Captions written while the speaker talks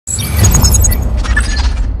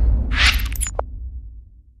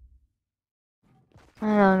I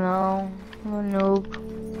don't know. I'm a noob.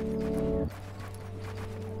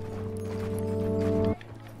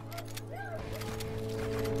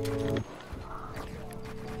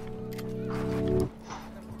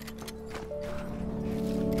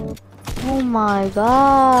 Oh my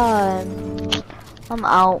god. I'm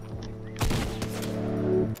out.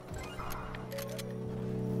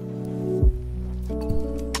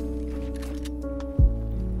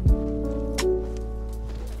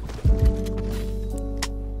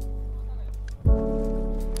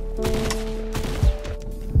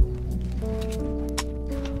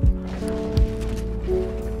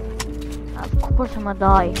 Of course I'm gonna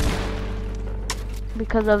die.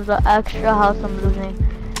 Because of the extra house I'm losing.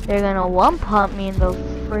 They're gonna one-pump me in the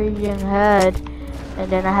freaking head. And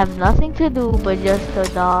then I have nothing to do but just to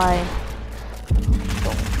die. So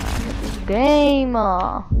mad at this game.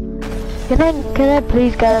 Can I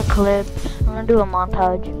please get a clip? I'm gonna do a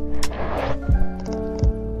montage.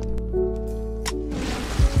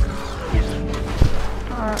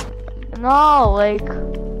 No, like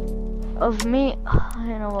of me.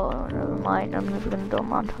 You know what? Never mind. I'm never gonna do a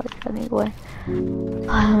montage anyway.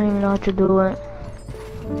 I don't even know how to do it.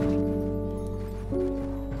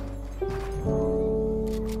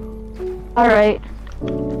 Alright.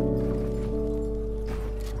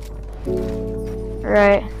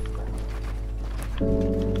 Right.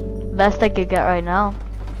 Best I could get right now.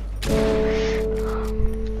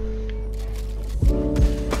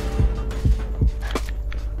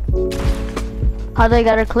 How they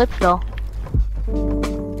got her clips though?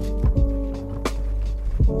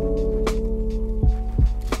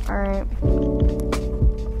 Alright.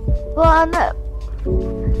 Well, I'm not.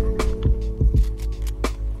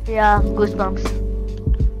 Yeah, goosebumps.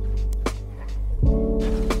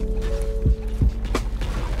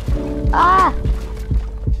 Ah!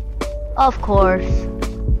 Of course.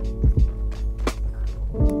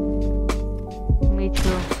 Me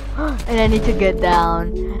too. And I need to get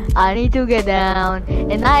down. I need to get down.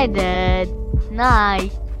 And I did.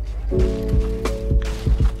 Nice.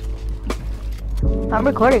 I'm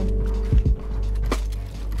recording.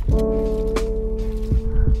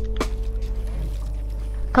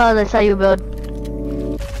 Cause that's how you build.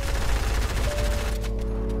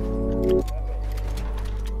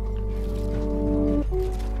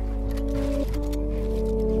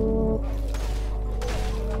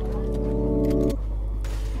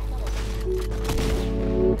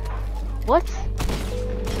 What?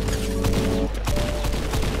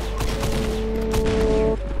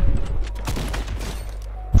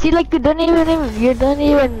 See, like you don't even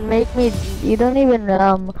make me, you don't even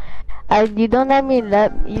you don't let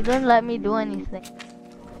me do anything.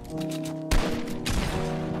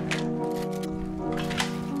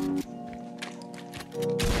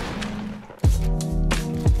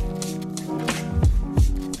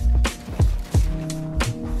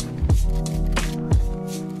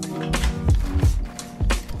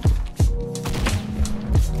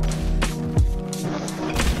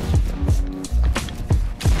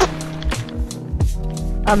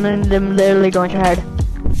 I'm literally going to hide.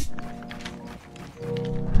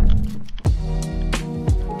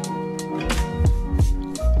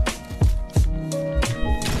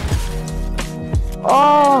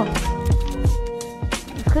 Oh,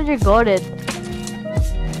 it's because you're goated.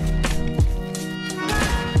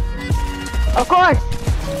 Of course,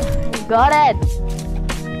 you got it.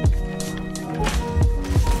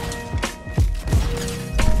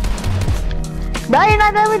 Bro, you're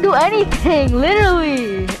not gonna do anything,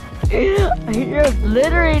 literally. You're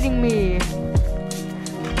obliterating me.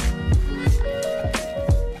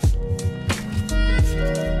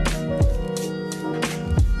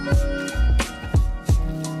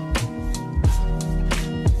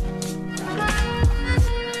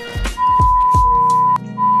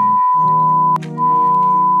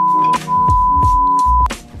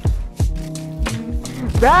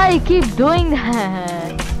 Bro, you keep doing that.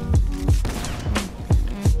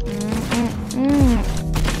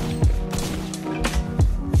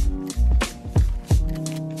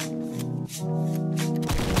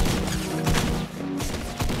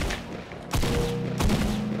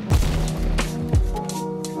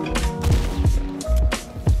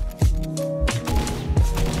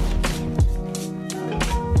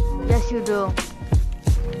 Yes, you do.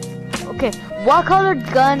 Okay, what colored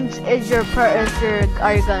guns are your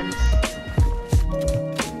guns?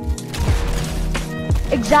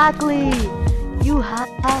 Exactly. You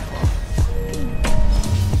have.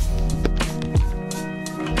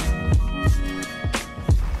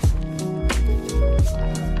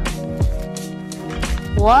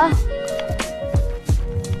 What?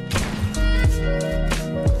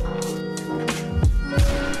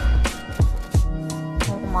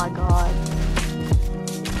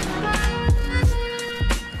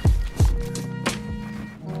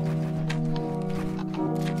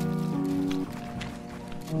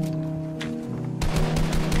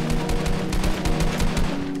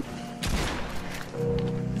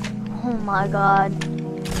 my god.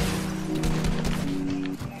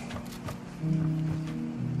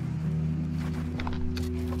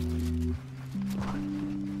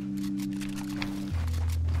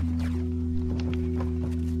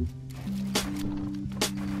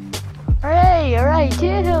 Alright,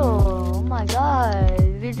 chill. Oh my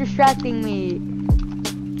god, you're distracting me.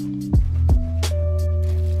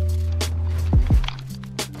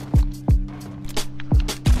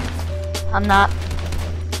 I'm not.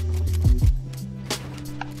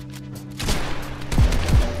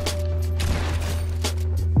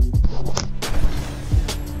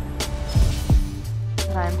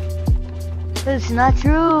 It's not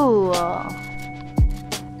true.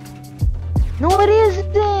 No, it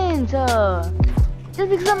isn't. Just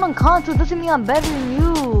because I'm on console doesn't mean I'm better than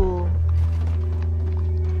you.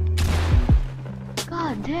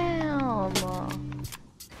 God damn.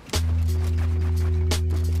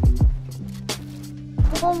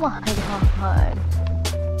 Oh my god.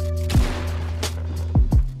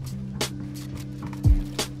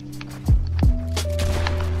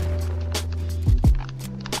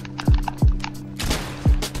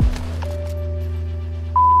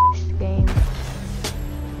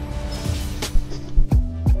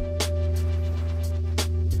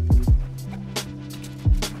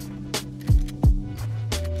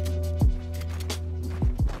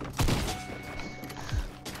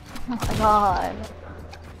 Oh my god,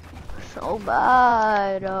 so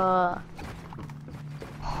bad.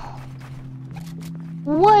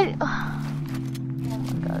 What? Oh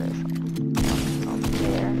my god, there's something up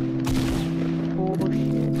there.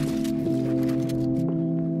 Bullshit.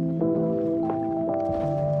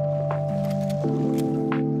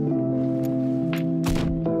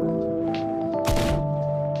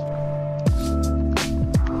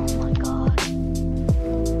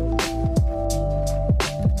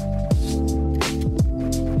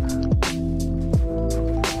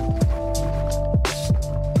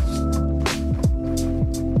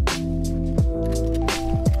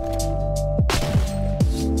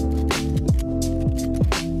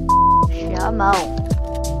 I'm out.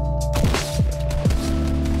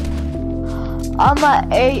 I'm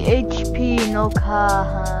at 8 HP, no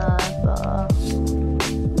cap.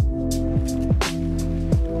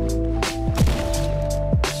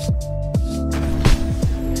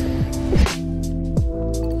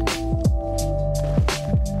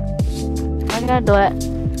 I'm gonna do it.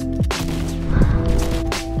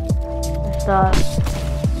 Stop.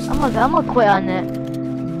 I'm gonna quit on it.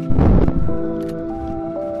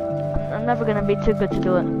 I'm never gonna be too good to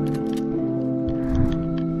do it.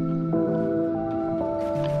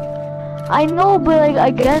 I know, but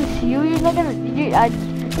like against you, you're not gonna.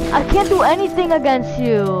 I can't do anything against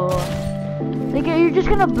you. Like you're just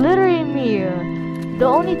gonna obliterate me. The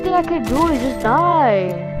only thing I could do is just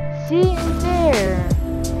die. See, right there.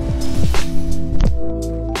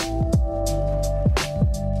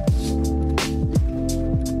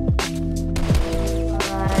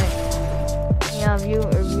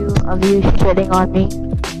 Of you shitting on me.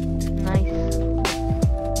 Nice.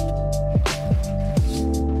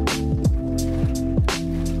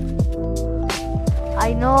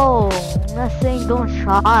 I know. I'm not saying don't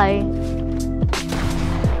try.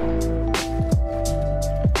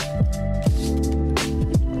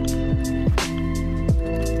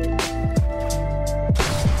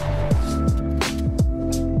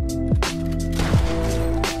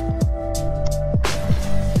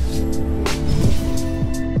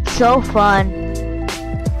 So fun.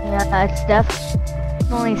 Yeah, it's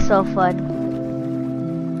definitely so fun.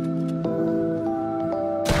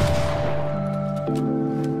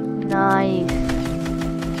 Nice.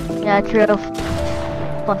 Yeah, it's real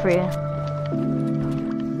fun for you.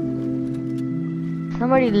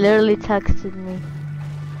 Somebody literally texted me.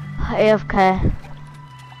 AFK.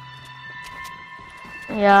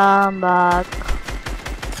 Yeah, I'm back.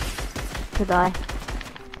 To die.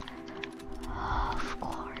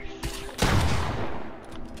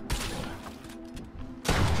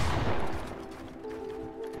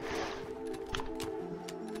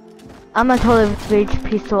 I'm at total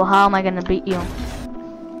HP, so how am I gonna beat you?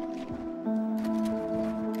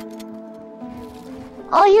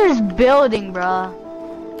 All here is building, bruh.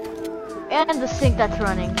 And the sink that's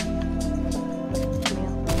running.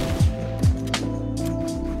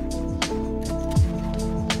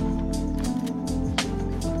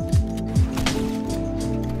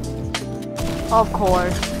 Of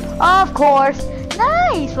course. Of course.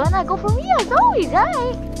 Nice! Why not go for me as always,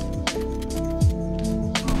 right?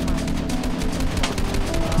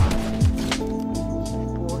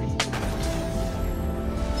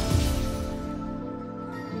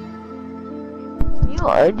 You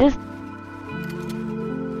are just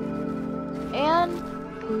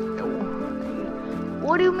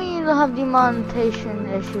What do you mean you have demonetization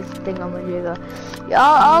issues thingamajigga? Yeah,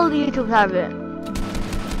 all YouTube have it.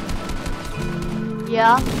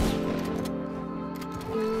 Yeah.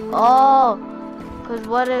 Oh, cause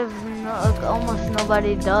what if like, almost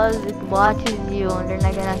nobody does watches you and they're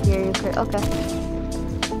not gonna hear you? Okay.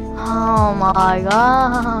 Oh my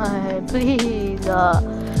god! Please.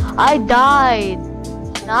 I died.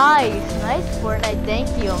 Nice Fortnite. Thank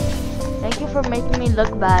you. Thank you for making me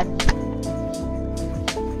look bad.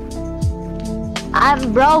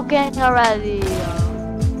 I'm broken already.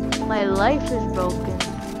 My life is broken.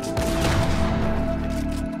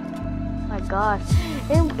 My god.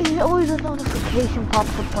 And always a notification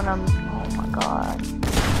pops up when I'm... Oh my god.